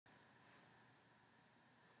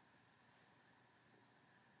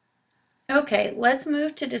Okay, let's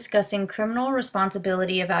move to discussing criminal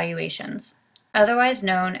responsibility evaluations, otherwise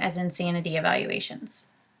known as insanity evaluations.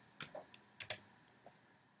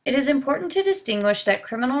 It is important to distinguish that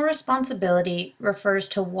criminal responsibility refers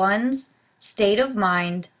to one's state of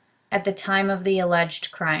mind at the time of the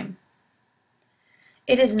alleged crime.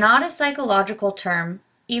 It is not a psychological term,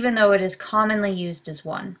 even though it is commonly used as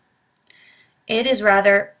one. It is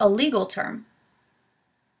rather a legal term.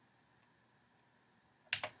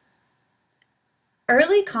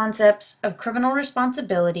 Early concepts of criminal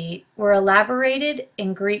responsibility were elaborated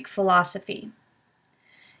in Greek philosophy.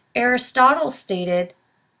 Aristotle stated,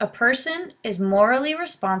 "A person is morally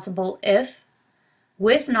responsible if,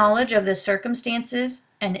 with knowledge of the circumstances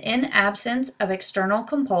and in absence of external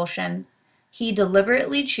compulsion, he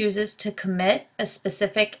deliberately chooses to commit a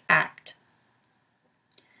specific act."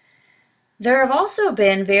 There have also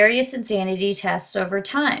been various insanity tests over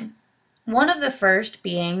time, one of the first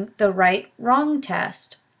being the right-wrong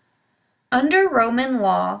test. Under Roman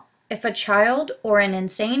law, if a child or an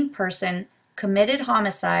insane person committed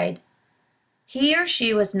homicide, he or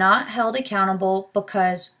she was not held accountable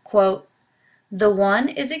because, quote, "the one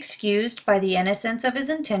is excused by the innocence of his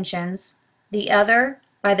intentions, the other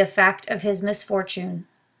by the fact of his misfortune,"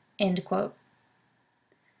 end quote.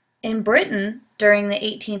 In Britain, during the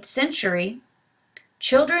 18th century,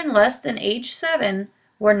 children less than age 7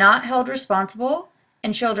 were not held responsible,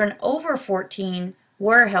 and children over 14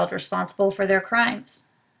 were held responsible for their crimes.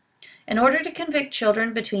 In order to convict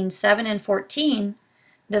children between 7 and 14,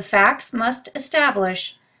 the facts must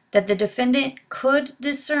establish that the defendant could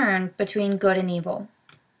discern between good and evil.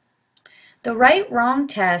 The right-wrong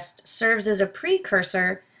test serves as a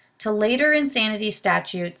precursor to later insanity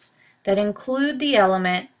statutes that include the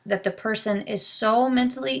element that the person is so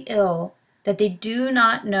mentally ill that they do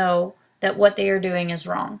not know that what they are doing is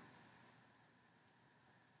wrong.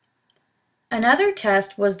 Another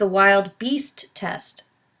test was the wild beast test.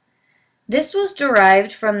 This was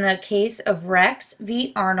derived from the case of Rex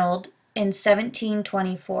v. Arnold in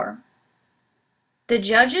 1724. The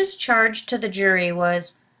judge's charge to the jury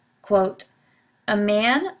was, quote, "A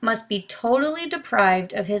man must be totally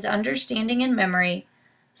deprived of his understanding and memory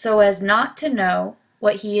so as not to know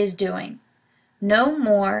what he is doing, no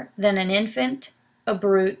more than an infant, a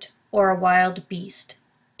brute, or a wild beast,"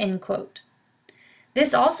 end quote.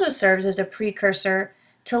 This also serves as a precursor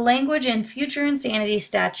to language in future insanity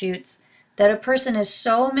statutes that a person is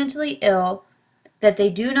so mentally ill that they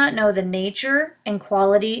do not know the nature and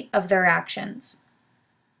quality of their actions.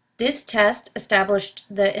 This test established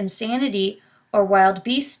the insanity or wild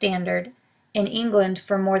beast standard in England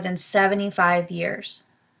for more than 75 years.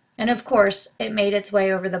 And of course, it made its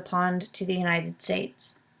way over the pond to the United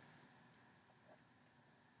States.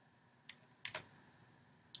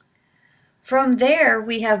 From there,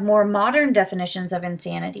 we have more modern definitions of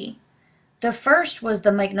insanity. The first was the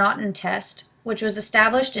McNaughton test, which was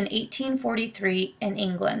established in 1843 in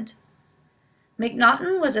England.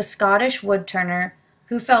 McNaughton was a Scottish woodturner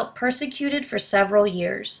who felt persecuted for several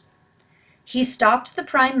years. He stopped the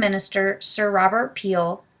Prime Minister, Sir Robert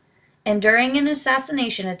Peel, and during an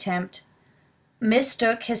assassination attempt,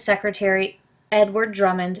 mistook his secretary, Edward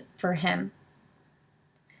Drummond, for him.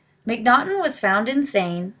 McNaughton was found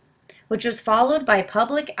insane, which was followed by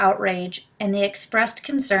public outrage and the expressed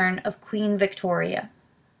concern of Queen Victoria.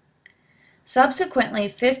 Subsequently,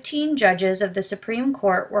 15 judges of the Supreme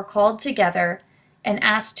Court were called together and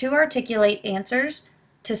asked to articulate answers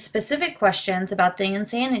to specific questions about the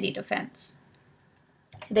insanity defense.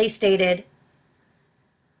 They stated,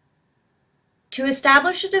 "To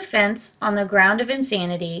establish a defense on the ground of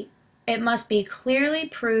insanity, it must be clearly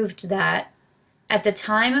proved that, at the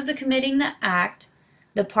time of the committing the act,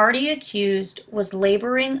 the party accused was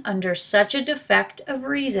laboring under such a defect of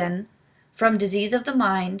reason from disease of the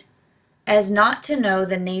mind as not to know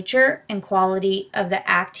the nature and quality of the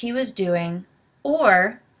act he was doing,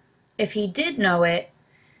 or, if he did know it,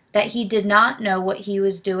 that he did not know what he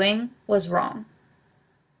was doing was wrong."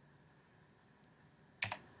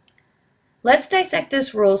 Let's dissect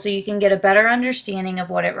this rule so you can get a better understanding of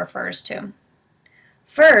what it refers to.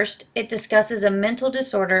 First, it discusses a mental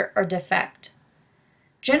disorder or defect.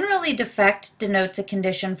 Generally, defect denotes a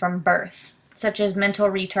condition from birth, such as mental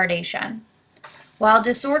retardation, while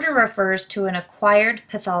disorder refers to an acquired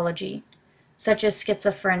pathology, such as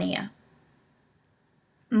schizophrenia.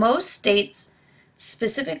 Most states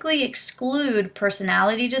specifically exclude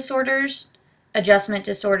personality disorders, adjustment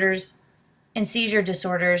disorders, and seizure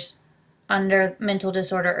disorders under mental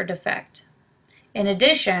disorder or defect. In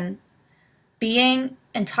addition, being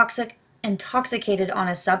intoxicated on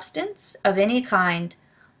a substance of any kind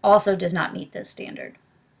also does not meet this standard.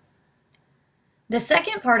 The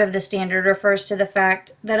second part of the standard refers to the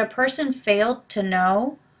fact that a person failed to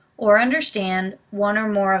know or understand one or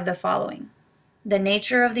more of the following: the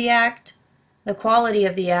nature of the act, the quality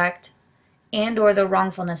of the act, and/or the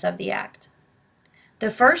wrongfulness of the act. The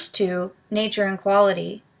first two, nature and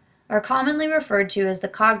quality, are commonly referred to as the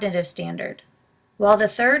cognitive standard, while the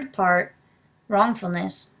third part,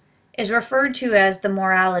 wrongfulness, is referred to as the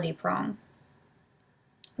morality prong.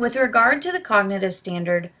 With regard to the cognitive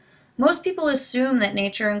standard, most people assume that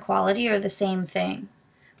nature and quality are the same thing,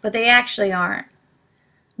 but they actually aren't.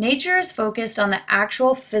 Nature is focused on the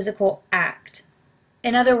actual physical act.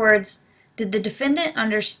 In other words, did the defendant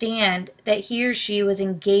understand that he or she was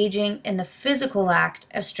engaging in the physical act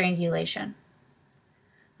of strangulation?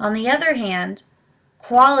 On the other hand,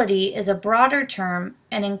 quality is a broader term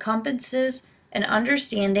and encompasses an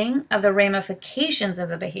understanding of the ramifications of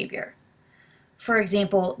the behavior. For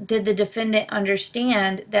example, did the defendant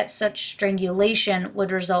understand that such strangulation would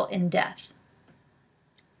result in death?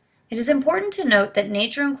 It is important to note that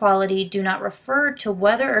nature and quality do not refer to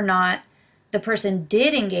whether or not the person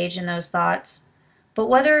did engage in those thoughts, but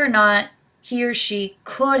whether or not he or she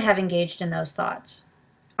could have engaged in those thoughts.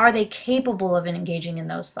 Are they capable of engaging in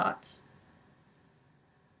those thoughts?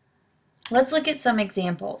 Let's look at some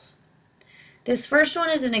examples. This first one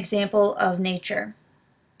is an example of nature.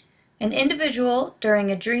 An individual during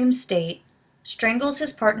a dream state strangles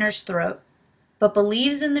his partner's throat, but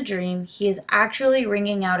believes in the dream he is actually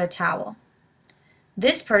wringing out a towel.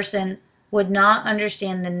 This person would not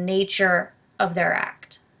understand the nature of their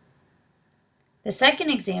act. The second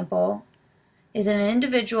example is an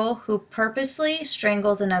individual who purposely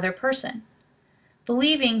strangles another person,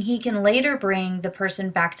 believing he can later bring the person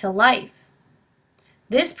back to life.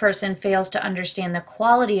 This person fails to understand the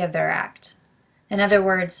quality of their act. In other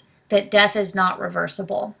words, that death is not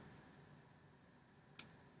reversible.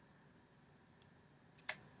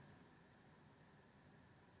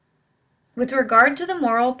 With regard to the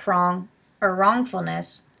moral prong, or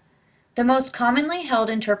wrongfulness, the most commonly held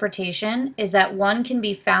interpretation is that one can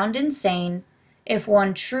be found insane if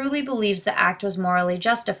one truly believes the act was morally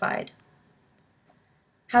justified.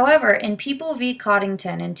 However, in People v.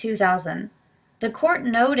 Coddington in 2000, the court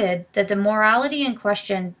noted that the morality in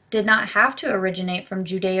question did not have to originate from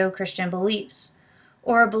Judeo-Christian beliefs,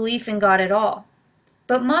 or a belief in God at all,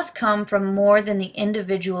 but must come from more than the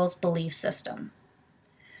individual's belief system.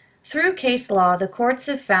 Through case law, the courts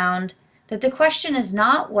have found that the question is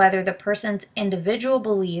not whether the person's individual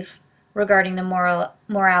belief regarding the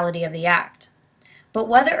morality of the act, but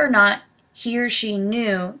whether or not he or she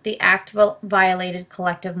knew the act violated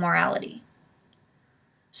collective morality.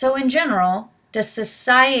 So in general, does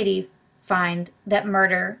society find that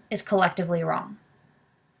murder is collectively wrong?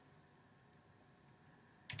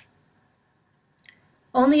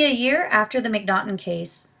 Only a year after the McNaughton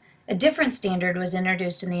case, a different standard was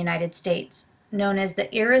introduced in the United States, known as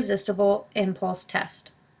the irresistible impulse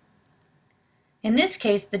test. In this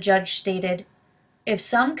case, the judge stated, if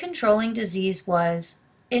some controlling disease was,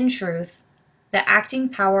 in truth, the acting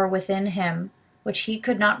power within him which he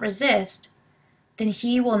could not resist, then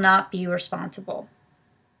he will not be responsible.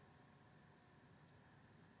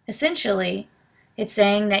 Essentially, it's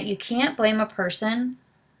saying that you can't blame a person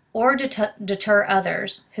or deter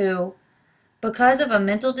others who, because of a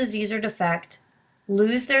mental disease or defect,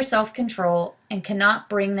 lose their self-control and cannot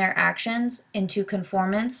bring their actions into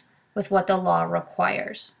conformance with what the law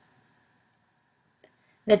requires.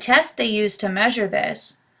 The test they used to measure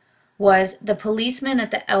this was the policeman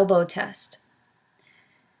at the elbow test.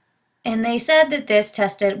 And they said that this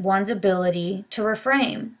tested one's ability to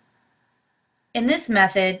refrain. In this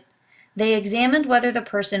method, they examined whether the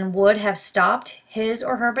person would have stopped his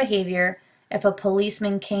or her behavior if a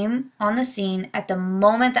policeman came on the scene at the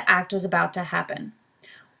moment the act was about to happen,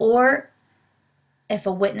 or if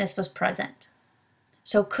a witness was present.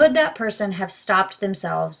 So could that person have stopped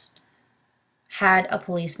themselves had a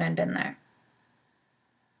policeman been there?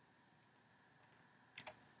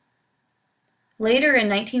 Later in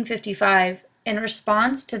 1955, in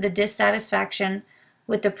response to the dissatisfaction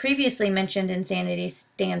with the previously mentioned insanity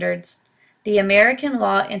standards, the American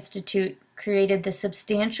Law Institute created the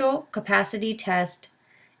Substantial Capacity Test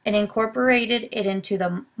and incorporated it into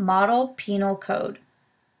the Model Penal Code.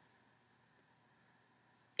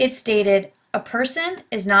 It stated, a person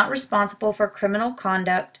is not responsible for criminal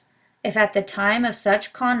conduct if at the time of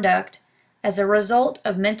such conduct, as a result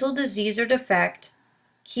of mental disease or defect,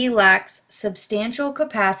 he lacks substantial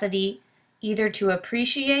capacity either to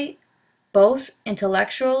appreciate, both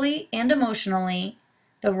intellectually and emotionally,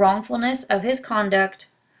 the wrongfulness of his conduct,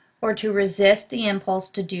 or to resist the impulse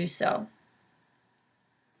to do so.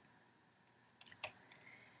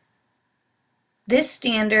 This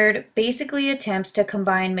standard basically attempts to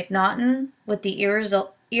combine McNaughton with the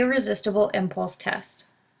irresistible impulse test.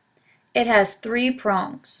 It has 3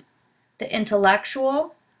 prongs: the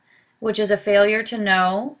intellectual, which is a failure to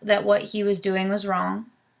know that what he was doing was wrong;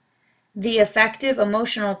 the affective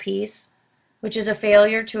emotional piece, which is a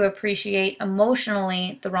failure to appreciate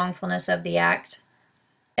emotionally the wrongfulness of the act;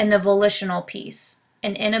 and the volitional piece,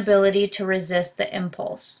 an inability to resist the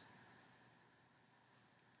impulse.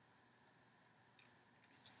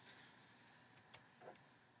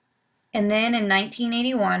 And then in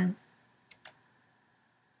 1981, out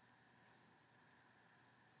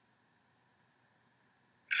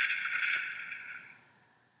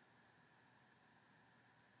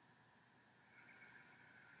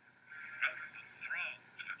of the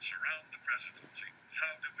throngs that surround the presidency,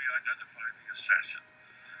 how do we identify the assassin?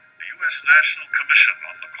 The U.S. National Commission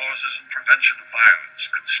on the Causes and Prevention of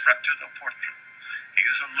Violence constructed a portrait. He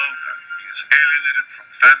is a loner. He is alienated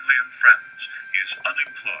from family and friends. He is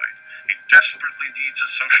unemployed. He desperately needs a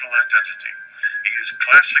social identity. He is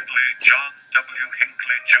classically John W.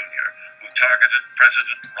 Hinckley, Jr., who targeted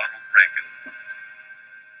President Ronald Reagan.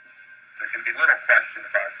 There can be little question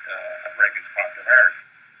about Reagan's popularity.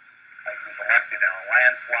 He was elected in a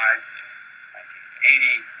landslide in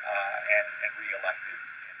 1980 and re-elected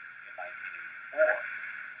in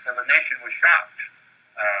 1984. So the nation was shocked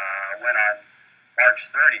when on March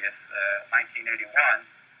 30th, 1981,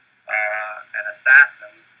 an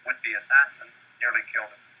assassin, would-be assassin, nearly killed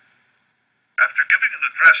him. After giving an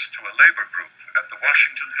address to a labor group at the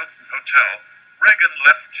Washington Hilton Hotel, Reagan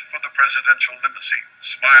left for the presidential limousine,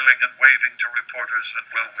 smiling and waving to reporters and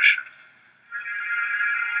well-wishers.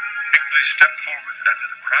 Hinckley stepped forward and in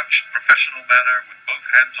a crouched, professional manner, with both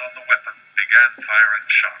hands on the weapon, began firing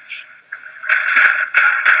shots.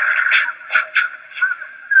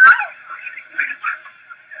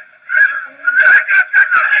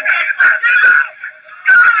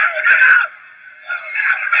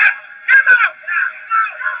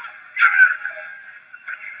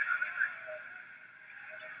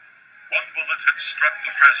 One bullet had struck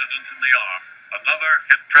the president in the arm, another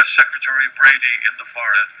hit Press Secretary Brady in the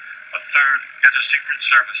forehead, a third hit a Secret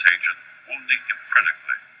Service agent, wounding him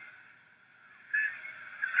critically.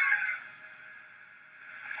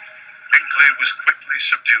 Hinckley was quickly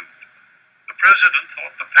subdued. The president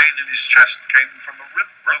thought the pain in his chest came from a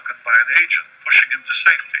rib broken by an agent pushing him to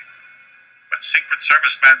safety. But Secret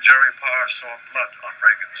Service man Jerry Parr saw blood on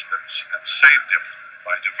Reagan's lips and saved him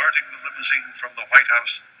by diverting the limousine from the White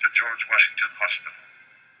House to George Washington Hospital.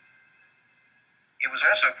 It was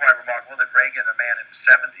also quite remarkable that Reagan, a man in his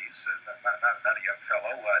 70s, not a young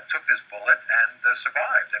fellow, took this bullet and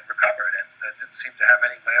survived and recovered, and didn't seem to have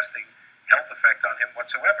any lasting health effect on him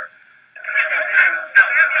whatsoever.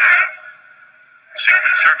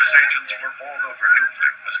 Secret Service agents were all over Hinckley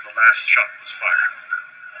as the last shot was fired.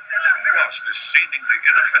 Who was this seemingly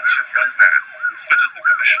inoffensive young man who fitted the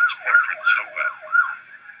commission's portrait so well?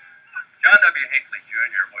 John W. Hinckley,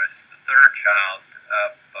 Jr. was the third child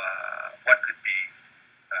of what could be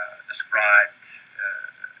described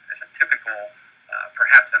as a typical,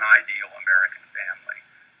 perhaps an ideal American family.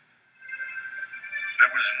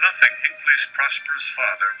 There was nothing Hinckley's prosperous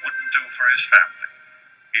father wouldn't do for his family.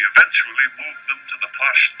 He eventually moved them to the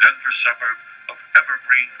posh Denver suburb of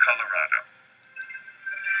Evergreen, Colorado.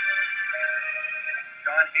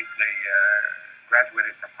 John Hinckley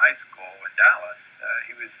graduated from high school in Dallas.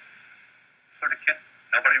 He was sort of kid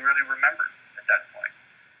nobody really remembered at that point.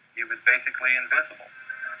 He was basically invisible.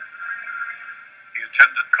 He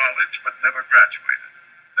attended college but never graduated,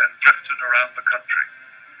 then drifted around the country.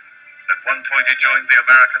 At one point he joined the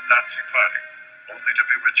American Nazi Party, only to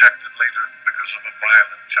be rejected later because of a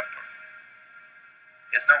violent temper.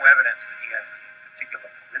 There's no evidence that he had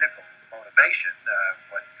particular political motivation.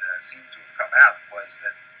 What seemed to have come out was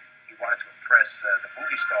that he wanted to impress the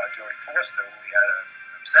movie star Jodie Foster, who he had an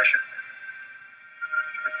obsession with.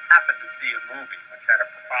 He just happened to see a movie which had a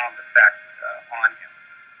profound effect on him.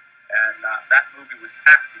 And that movie was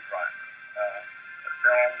Taxi Driver, a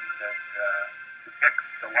film that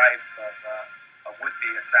depicts the life of a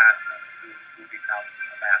would-be assassin who becomes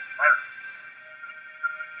a mass murderer.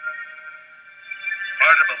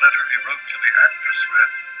 Part of a letter he wrote to the actress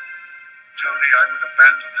read, "Jodie, I would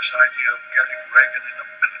abandon this idea of getting Reagan in a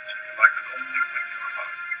minute if I could only win your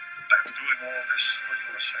heart. I am doing all this for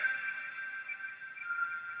your sake."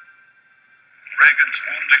 Reagan's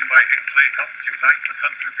wounding by Hinckley helped unite the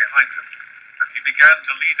country behind him, and he began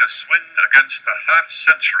to lead a swing against a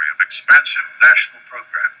half-century of expansive national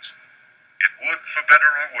programs. It would, for better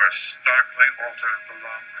or worse, starkly alter the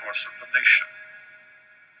long course of the nation.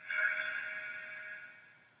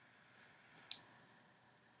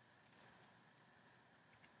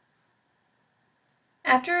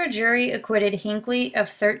 After a jury acquitted Hinckley of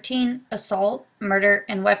 13 assault, murder,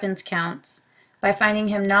 and weapons counts by finding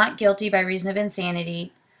him not guilty by reason of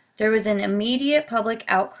insanity, there was an immediate public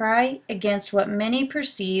outcry against what many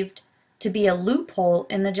perceived to be a loophole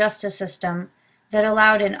in the justice system that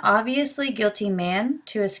allowed an obviously guilty man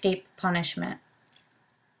to escape punishment.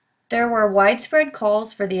 There were widespread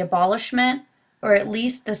calls for the abolishment, or at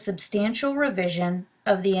least the substantial revision,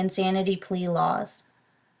 of the insanity plea laws.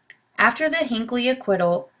 After the Hinckley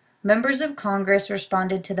acquittal, members of Congress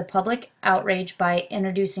responded to the public outrage by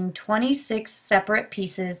introducing 26 separate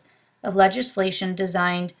pieces of legislation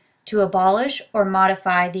designed to abolish or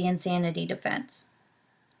modify the insanity defense.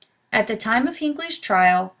 At the time of Hinckley's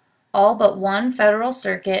trial, all but one federal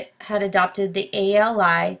circuit had adopted the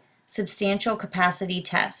ALI substantial capacity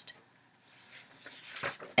test,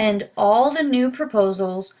 and all the new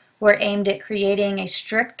proposals were aimed at creating a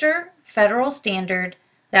stricter federal standard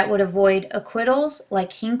that would avoid acquittals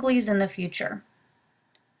like Hinckley's in the future.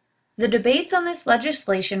 The debates on this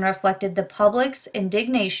legislation reflected the public's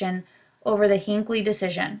indignation over the Hinckley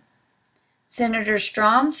decision. Senator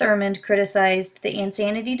Strom Thurmond criticized the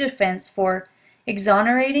insanity defense for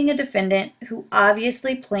exonerating a defendant who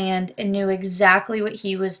obviously planned and knew exactly what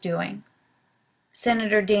he was doing.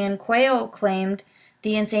 Senator Dan Quayle claimed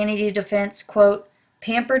the insanity defense, quote,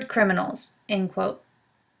 pampered criminals, end quote,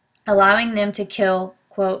 allowing them to kill,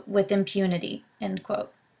 quote, with impunity, end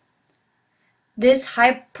quote. This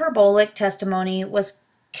hyperbolic testimony was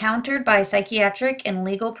countered by psychiatric and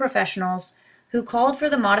legal professionals who called for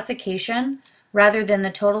the modification rather than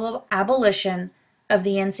the total abolition of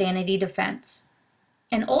the insanity defense.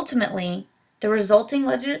 And ultimately, the resulting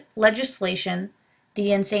legislation,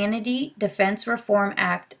 the Insanity Defense Reform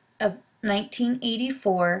Act of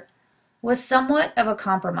 1984, was somewhat of a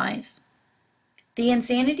compromise. The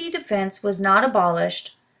insanity defense was not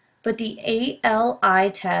abolished, but the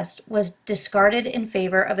ALI test was discarded in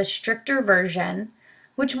favor of a stricter version,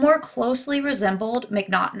 which more closely resembled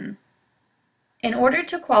McNaughton. In order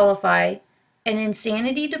to qualify, an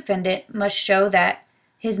insanity defendant must show that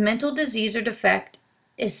his mental disease or defect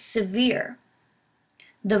is severe.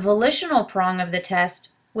 The volitional prong of the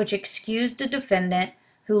test, which excused a defendant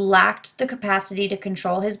who lacked the capacity to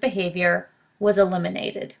control his behavior, was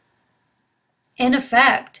eliminated. In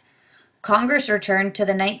effect, Congress returned to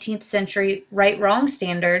the 19th century right-wrong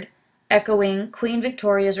standard, echoing Queen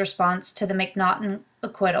Victoria's response to the McNaughton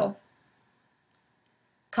acquittal.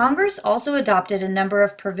 Congress also adopted a number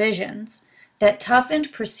of provisions that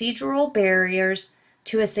toughened procedural barriers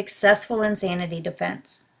to a successful insanity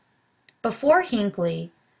defense. Before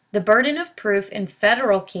Hinckley, the burden of proof in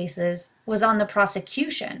federal cases was on the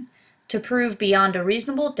prosecution to prove beyond a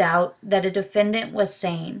reasonable doubt that a defendant was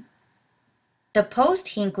sane. The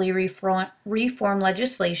post-Hinckley reform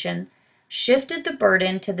legislation shifted the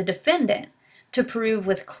burden to the defendant to prove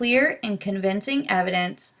with clear and convincing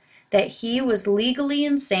evidence that he was legally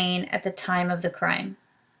insane at the time of the crime.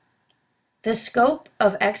 The scope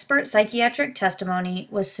of expert psychiatric testimony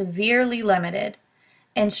was severely limited,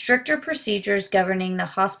 and stricter procedures governing the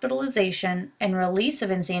hospitalization and release of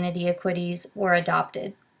insanity acquittees were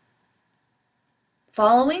adopted.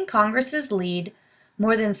 Following Congress's lead,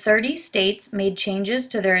 more than 30 states made changes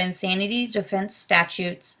to their insanity defense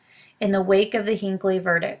statutes in the wake of the Hinckley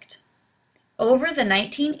verdict. Over the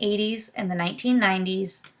 1980s and the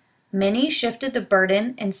 1990s, many shifted the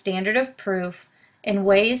burden and standard of proof in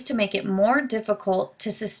ways to make it more difficult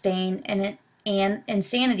to sustain an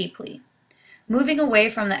insanity plea, moving away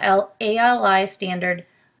from the ALI standard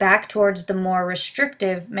back towards the more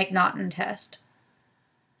restrictive McNaughton test.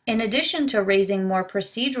 In addition to raising more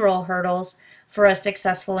procedural hurdles for a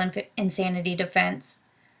successful insanity defense,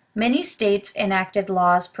 many states enacted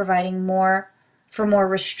laws providing more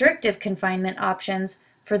restrictive confinement options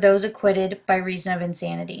for those acquitted by reason of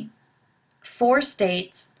insanity. 4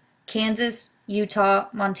 states, Kansas, Utah,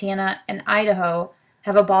 Montana, and Idaho,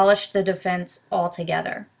 have abolished the defense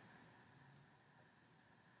altogether.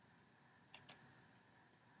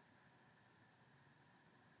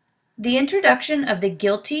 The introduction of the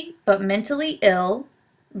guilty but mentally ill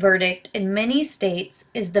verdict in many states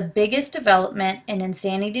is the biggest development in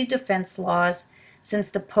insanity defense laws since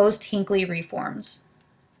the post-Hinckley reforms.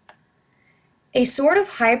 A sort of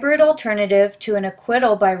hybrid alternative to an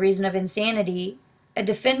acquittal by reason of insanity, a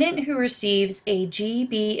defendant who receives a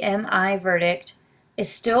GBMI verdict is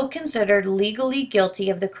still considered legally guilty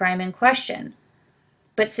of the crime in question,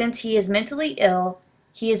 but since he is mentally ill,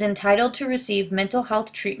 he is entitled to receive mental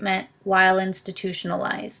health treatment while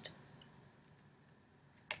institutionalized.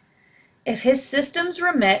 If his symptoms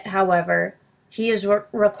remit, however, He is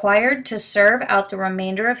required to serve out the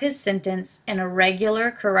remainder of his sentence in a regular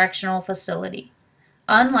correctional facility,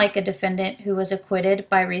 unlike a defendant who was acquitted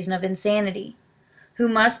by reason of insanity, who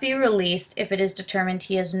must be released if it is determined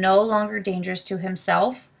he is no longer dangerous to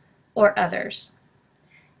himself or others.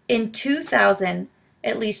 In 2000,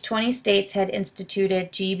 at least 20 states had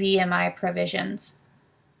instituted GBMI provisions.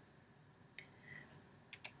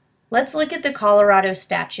 Let's look at the Colorado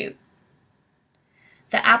statute.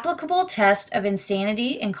 The applicable test of insanity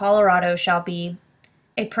in Colorado shall be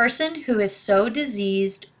a person who is so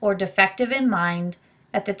diseased or defective in mind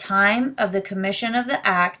at the time of the commission of the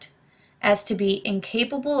act as to be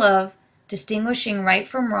incapable of distinguishing right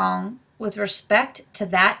from wrong with respect to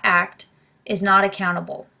that act is not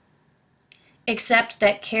accountable, except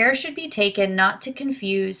that care should be taken not to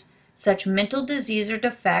confuse such mental disease or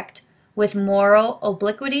defect with moral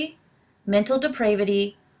obliquity, mental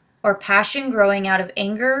depravity, or passion growing out of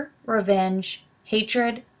anger, revenge,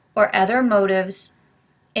 hatred, or other motives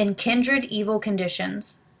in kindred evil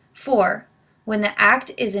conditions. For, when the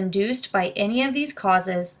act is induced by any of these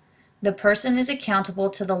causes, the person is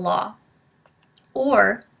accountable to the law.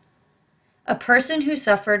 Or, a person who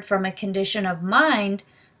suffered from a condition of mind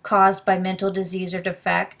caused by mental disease or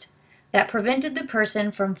defect that prevented the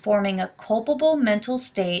person from forming a culpable mental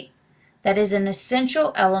state that is an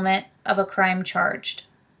essential element of a crime charged.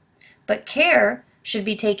 But care should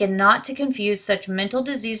be taken not to confuse such mental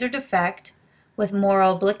disease or defect with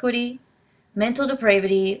moral obliquity, mental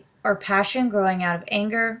depravity, or passion growing out of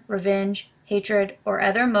anger, revenge, hatred, or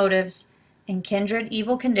other motives in kindred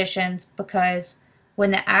evil conditions, because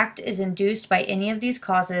when the act is induced by any of these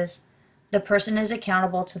causes, the person is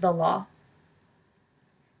accountable to the law.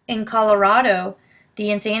 In Colorado, the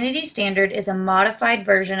insanity standard is a modified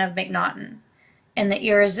version of McNaughton and the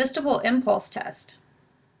irresistible impulse test.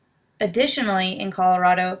 Additionally, in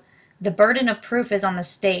Colorado, the burden of proof is on the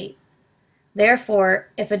state. Therefore,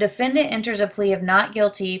 if a defendant enters a plea of not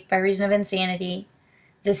guilty by reason of insanity,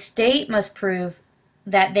 the state must prove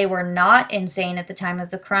that they were not insane at the time of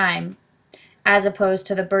the crime, as opposed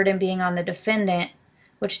to the burden being on the defendant,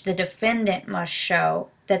 which the defendant must show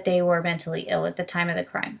that they were mentally ill at the time of the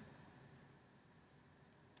crime.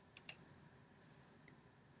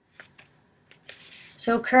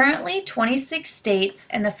 So currently, 26 states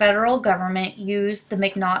and the federal government use the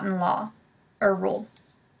McNaughton law, or rule.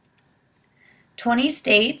 20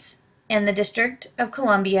 states and the District of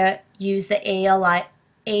Columbia use the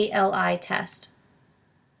ALI test.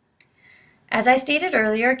 As I stated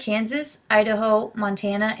earlier, Kansas, Idaho,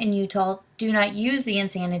 Montana, and Utah do not use the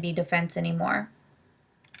insanity defense anymore.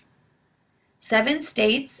 7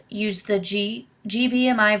 states use the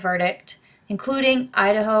GBMI verdict, including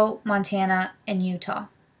Idaho, Montana, and Utah.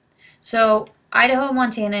 So Idaho,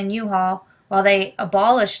 Montana, and Utah, while they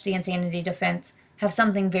abolished the insanity defense, have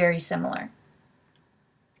something very similar.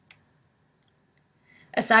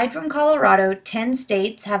 Aside from Colorado, 10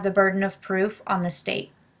 states have the burden of proof on the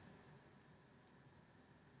state.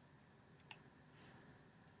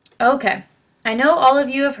 Okay, I know all of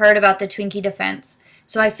you have heard about the Twinkie defense,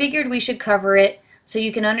 so I figured we should cover it so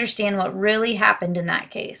you can understand what really happened in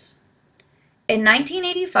that case. In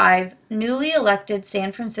 1985, newly elected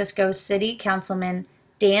San Francisco City Councilman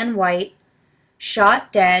Dan White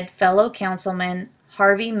shot dead fellow councilman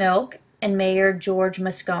Harvey Milk and Mayor George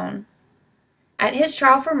Moscone. At his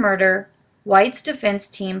trial for murder, White's defense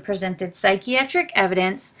team presented psychiatric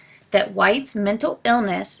evidence that White's mental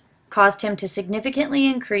illness caused him to significantly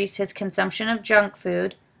increase his consumption of junk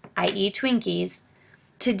food, i.e. Twinkies,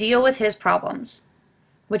 to deal with his problems,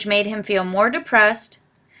 which made him feel more depressed,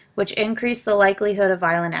 which increased the likelihood of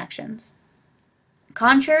violent actions.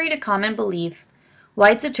 Contrary to common belief,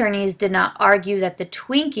 White's attorneys did not argue that the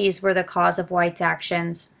Twinkies were the cause of White's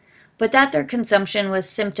actions, but that their consumption was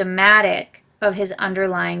symptomatic of his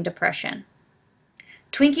underlying depression.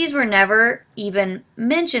 Twinkies were never even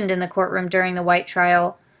mentioned in the courtroom during the White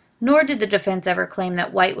trial, nor did the defense ever claim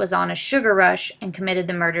that White was on a sugar rush and committed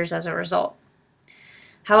the murders as a result.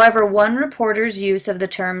 However, one reporter's use of the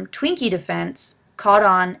term Twinkie defense caught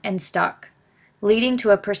on and stuck, leading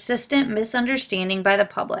to a persistent misunderstanding by the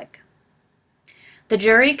public. The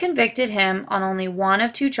jury convicted him on only one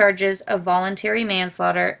of 2 charges of voluntary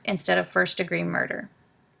manslaughter instead of first-degree murder.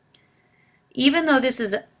 Even though this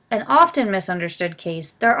is an often misunderstood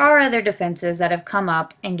case, there are other defenses that have come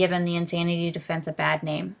up and given the insanity defense a bad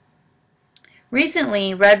name.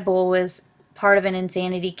 Recently, Red Bull was part of an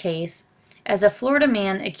insanity case as a Florida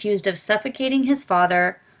man accused of suffocating his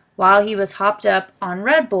father while he was hopped up on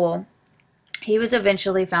Red Bull, he was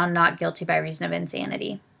eventually found not guilty by reason of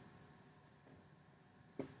insanity.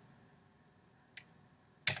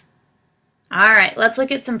 All right, let's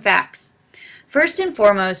look at some facts. First and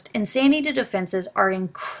foremost, insanity defenses are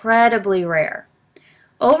incredibly rare.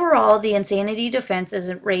 Overall, the insanity defense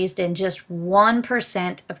is raised in just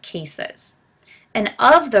 1% of cases. And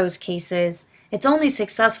of those cases, it's only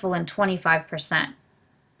successful in 25%.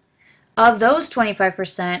 Of those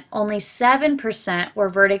 25%, only 7% were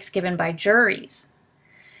verdicts given by juries.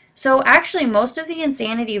 So actually, most of the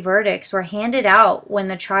insanity verdicts were handed out when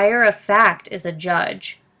the trier of fact is a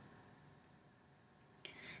judge.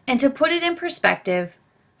 And to put it in perspective,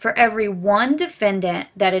 for every one defendant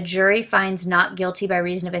that a jury finds not guilty by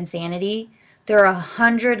reason of insanity, there are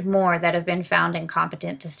 100 more that have been found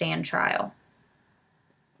incompetent to stand trial.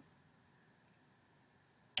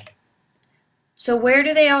 So where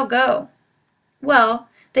do they all go? Well,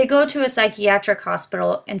 they go to a psychiatric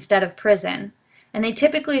hospital instead of prison, and they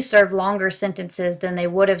typically serve longer sentences than they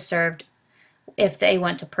would have served if they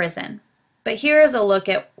went to prison. But here is a look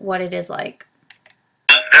at what it is like.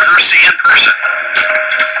 Ever see in person.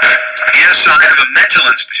 Inside of a mental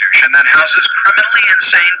institution that houses criminally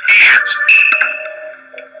insane patients.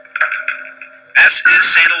 This is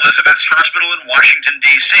St. Elizabeth's Hospital in Washington,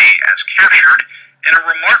 D.C., as captured in a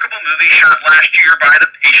remarkable movie shot last year by the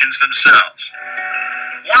patients themselves.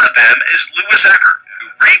 One of them is Louis Eckert, who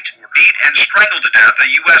raped, beat, and strangled to death a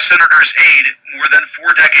U.S. Senator's aide more than 4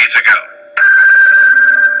 decades ago.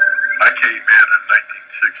 I came in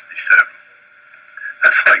 1967.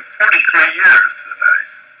 That's like 43 years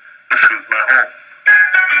that this was my home.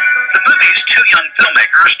 The movie's 2 young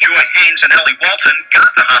filmmakers, Joy Haynes and Ellie Walton, got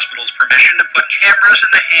the hospital's permission to put cameras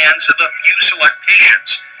in the hands of a few select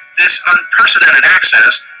patients. This unprecedented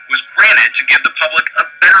access was granted to give the public a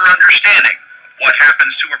better understanding of what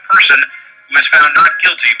happens to a person who is found not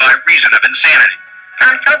guilty by reason of insanity. It's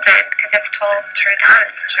unfiltered because it's told through them,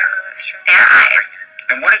 it's through their eyes.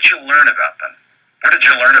 And what did you learn about them? What did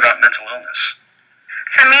you learn about mental illness?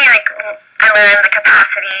 For me, I learned the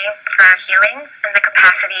capacity for healing and the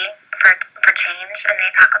capacity for change, and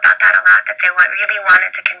they talk about that a lot, that they really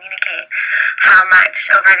wanted to communicate how much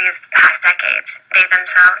over these past decades they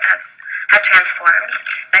themselves have transformed.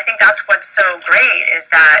 I think that's what's so great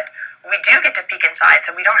is that we do get to peek inside,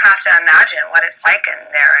 so we don't have to imagine what it's like in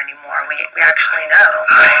there anymore. We actually know.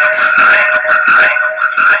 5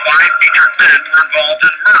 featured men were involved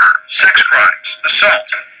in murder, sex crimes, assault.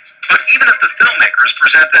 But even if the filmmakers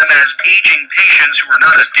present them as aging patients who are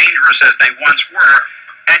not as dangerous as they once were,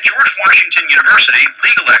 at George Washington University,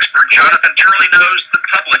 legal expert Jonathan Turley knows the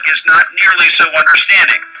public is not nearly so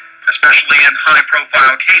understanding, especially in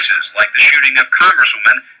high-profile cases like the shooting of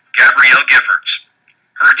Congresswoman Gabrielle Giffords.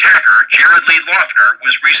 Her attacker, Jared Lee Loughner,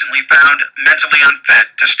 was recently found mentally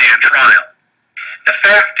unfit to stand trial. The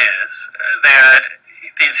fact is that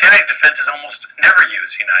the insanity defense is almost never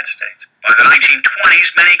used in the United States. By the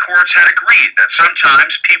 1920s, many courts had agreed that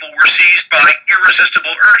sometimes people were seized by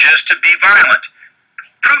irresistible urges to be violent.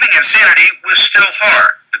 Proving insanity was still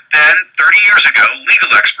hard, but then, 30 years ago,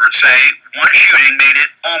 legal experts say one shooting made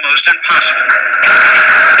it almost impossible.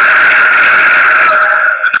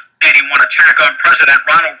 The 1981 attack on President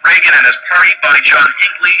Ronald Reagan and his party by John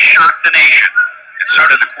Hinckley shocked the nation. And so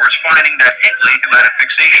did the court's finding that Hinckley, who had a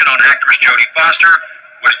fixation on actress Jodie Foster,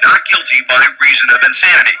 was not guilty by reason of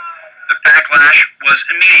insanity. The backlash was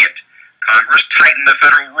immediate. Congress tightened the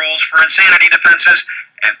federal rules for insanity defenses,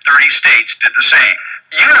 and 30 states did the same.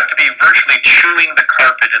 You have to be virtually chewing the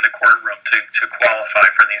carpet in the courtroom to qualify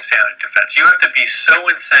for the insanity defense. You have to be so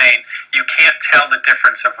insane you can't tell the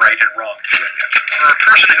difference of right and wrong. For a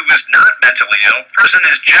person who is not mentally ill, prison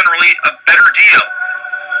is generally a better deal.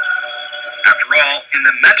 After all, in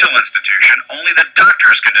the mental institution, only the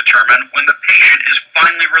doctors can determine when the patient is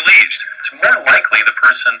finally released. It's more likely the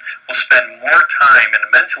person will spend more time in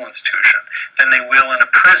a mental institution than they will in a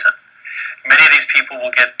prison. Many of these people will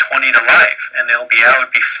get 20 to life, and they'll be out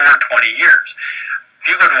before 20 years. If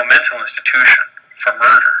you go to a mental institution for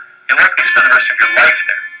murder, you'll likely spend the rest of your life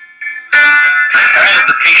there. All of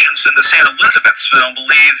the patients in the St. Elizabeth's film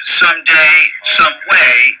believe someday, some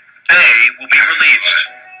way, they will be released.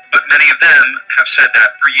 But many of them have said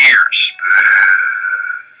that for years.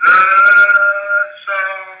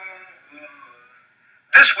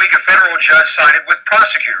 This week, a federal judge sided with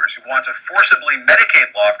prosecutors who want to forcibly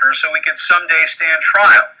medicate Loughner so he can someday stand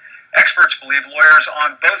trial. Experts believe lawyers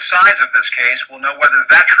on both sides of this case will know whether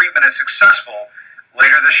that treatment is successful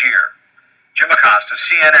later this year. Jim Acosta,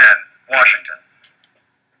 CNN, Washington.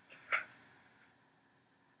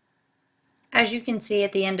 As you can see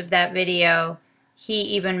at the end of that video, he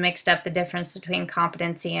even mixed up the difference between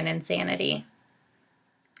competency and insanity.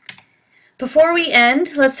 Before we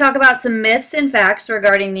end, let's talk about some myths and facts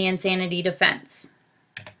regarding the insanity defense.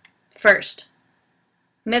 First,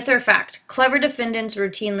 myth or fact, clever defendants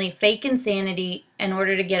routinely fake insanity in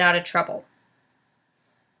order to get out of trouble.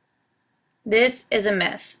 This is a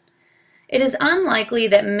myth. It is unlikely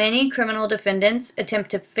that many criminal defendants attempt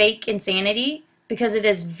to fake insanity because it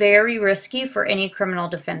is very risky for any criminal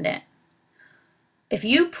defendant. If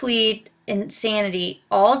you plead insanity,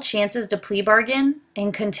 all chances to plea bargain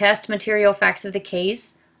and contest material facts of the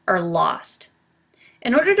case are lost.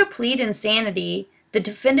 In order to plead insanity, the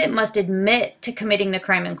defendant must admit to committing the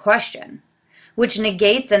crime in question, which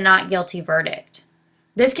negates a not guilty verdict.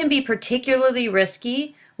 This can be particularly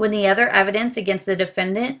risky when the other evidence against the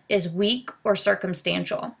defendant is weak or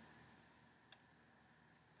circumstantial.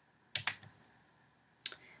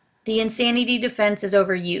 The insanity defense is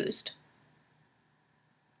overused.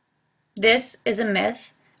 This is a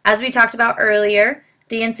myth. As we talked about earlier,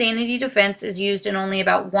 the insanity defense is used in only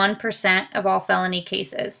about 1% of all felony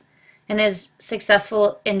cases and is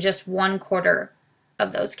successful in just 1/4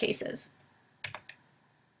 of those cases.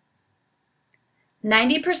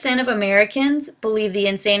 90% of Americans believe the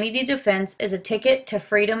insanity defense is a ticket to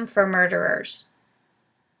freedom for murderers.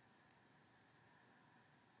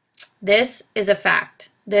 This is a fact.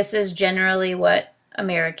 This is generally what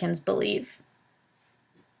Americans believe.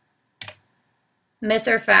 Myth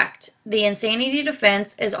or fact, the insanity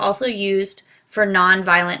defense is also used for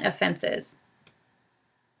non-violent offenses.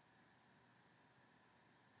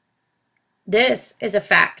 This is a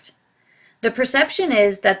fact. The perception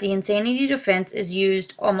is that the insanity defense is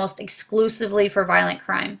used almost exclusively for violent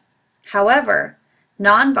crime. However,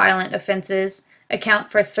 non-violent offenses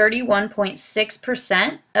account for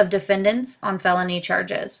 31.6% of defendants on felony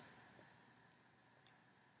charges.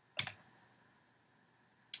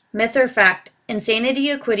 Myth or fact, insanity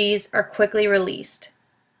acquittees are quickly released.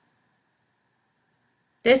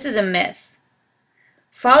 This is a myth.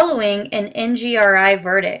 Following an NGRI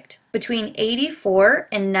verdict, between 84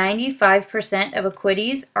 and 95% of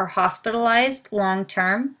acquittees are hospitalized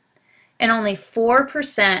long-term, and only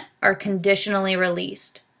 4% are conditionally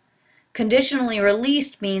released. Conditionally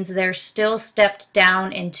released means they're still stepped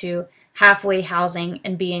down into halfway housing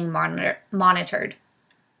and being monitored.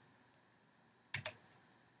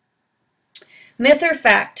 Myth or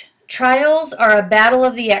fact, trials are a battle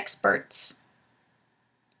of the experts.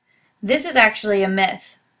 This is actually a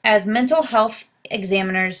myth, as mental health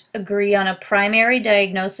examiners agree on a primary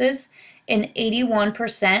diagnosis in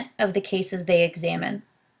 81% of the cases they examine.